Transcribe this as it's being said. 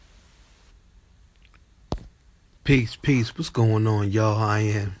Peace, peace. What's going on, y'all? I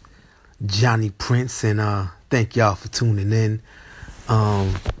am Johnny Prince, and thank y'all for tuning in.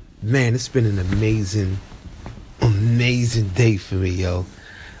 Um, Man, it's been an amazing day for me, yo.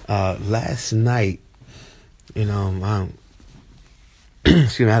 Last night, excuse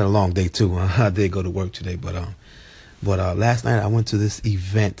me, I had a long day too. I did go to work today, but last night I went to this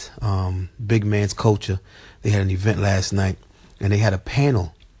event, Big Man's Culture. They had an event last night, and they had a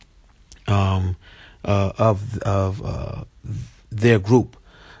panel, of their group.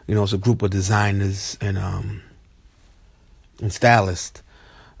 You know, it's a group of designers and stylists,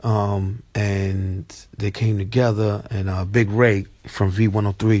 and they came together, and Big Ray from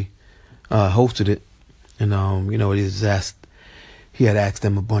V103 hosted it, and he had asked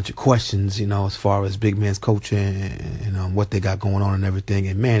them a bunch of questions, as far as Big Man's Culture and what they got going on and everything.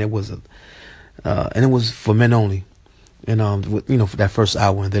 And man, it was and it was for men only, and for that first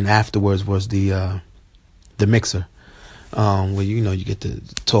hour, and then afterwards was the mixer, where you get to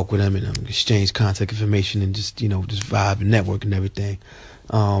talk with them and exchange contact information and just vibe and network and everything.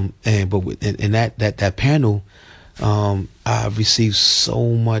 In that panel, I received so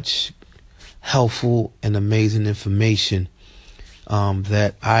much helpful and amazing information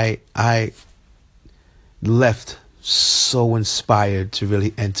that I left so inspired to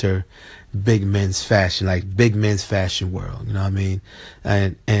really enter big men's fashion, like big men's fashion world. You know what I mean?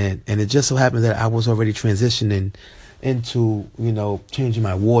 And it just so happened that I was already transitioning into, changing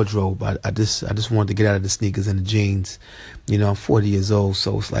my wardrobe. I just wanted to get out of the sneakers and the jeans. I'm 40 years old,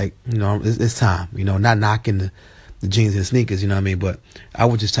 so it's like, it's time, not knocking the jeans and the sneakers, you know what I mean? But I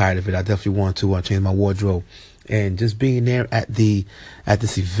was just tired of it. I definitely wanted to change my wardrobe. And just being there at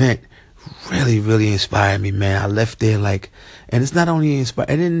this event really inspired me, man. I left there and it's not only it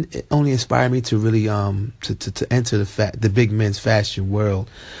didn't only inspire me to really to enter the big men's fashion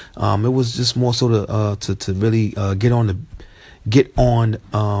world. It was just more so to really get on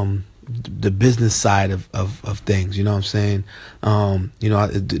the business side of things. You know what I'm saying?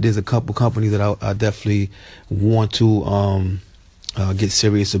 There's a couple companies that I definitely want to get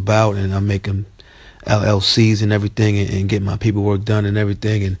serious about, and I'm making LLCs and everything, and get my paperwork done and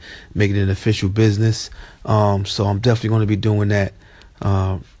everything, and make it an official business. So I'm definitely going to be doing that,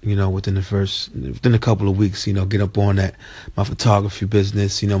 within a couple of weeks, get up on that, my photography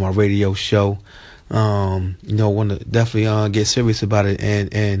business, my radio show. Want to definitely get serious about it,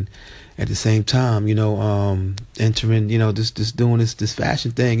 and at the same time, entering, doing this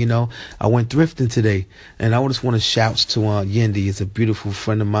fashion thing. I went thrifting today, and I just want to shout to Yendi. It's a beautiful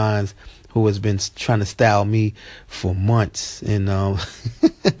friend of mine who has been trying to style me for months, and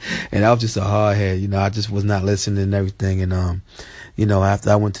and I was just a hardhead. I just was not listening and everything, and after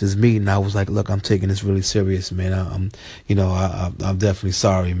I went to this meeting, I was like, look, I'm taking this really serious, man. I'm definitely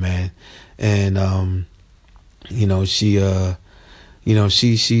sorry, man. And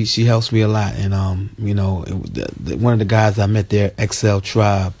she she helps me a lot, and one of the guys I met there, XL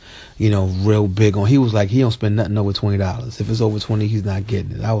Tribe, real big on. He was like, he don't spend nothing over $20. If it's over 20, he's not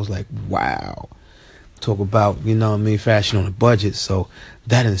getting it. I was like, wow. Talk about, fashion on a budget. So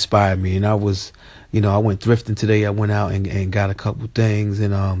that inspired me, and I was, I went thrifting today. I went out and got a couple things,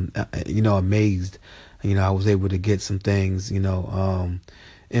 and amazed. I was able to get some things,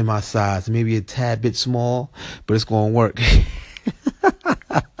 in my size, maybe a tad bit small, but it's gonna work.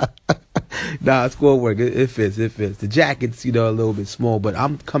 Nah, it's gonna work. It fits. The jacket's, a little bit small, but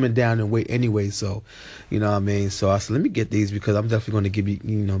I'm coming down in weight anyway, so what I mean. So I said, let me get these, because I'm definitely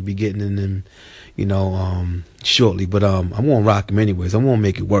gonna be getting in them, shortly. But I'm gonna rock them anyways. I'm gonna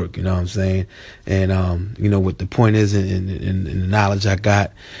make it work. You know what I'm saying? And what the point is, and the knowledge I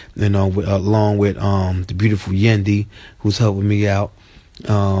got, along with the beautiful Yendi, who's helping me out.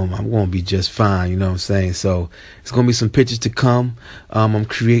 I'm going to be just fine, you know what I'm saying? So it's going to be some pictures to come. I'm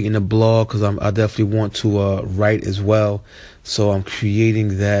creating a blog, because I definitely want to write as well. So I'm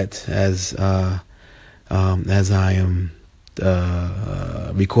creating that as I am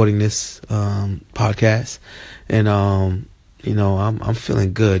recording this podcast. And I'm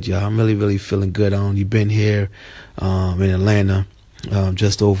feeling good, y'all. I'm really feeling good. I only been here in Atlanta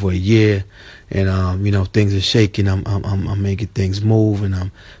just over a year, and things are shaking. I'm making things move, and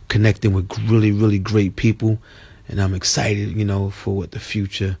I'm connecting with really great people, and I'm excited, for what the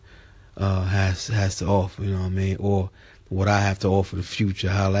future has to offer. You know what I mean? Or what I have to offer the future.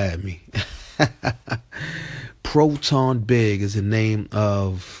 Holla at me. Proton Big is the name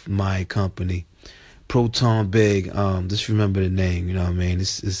of my company. Proton Big. Just remember the name. You know what I mean?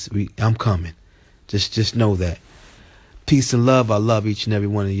 I'm coming. Just know that. Peace and love. I love each and every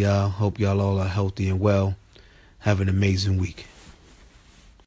one of y'all. Hope y'all all are healthy and well. Have an amazing week.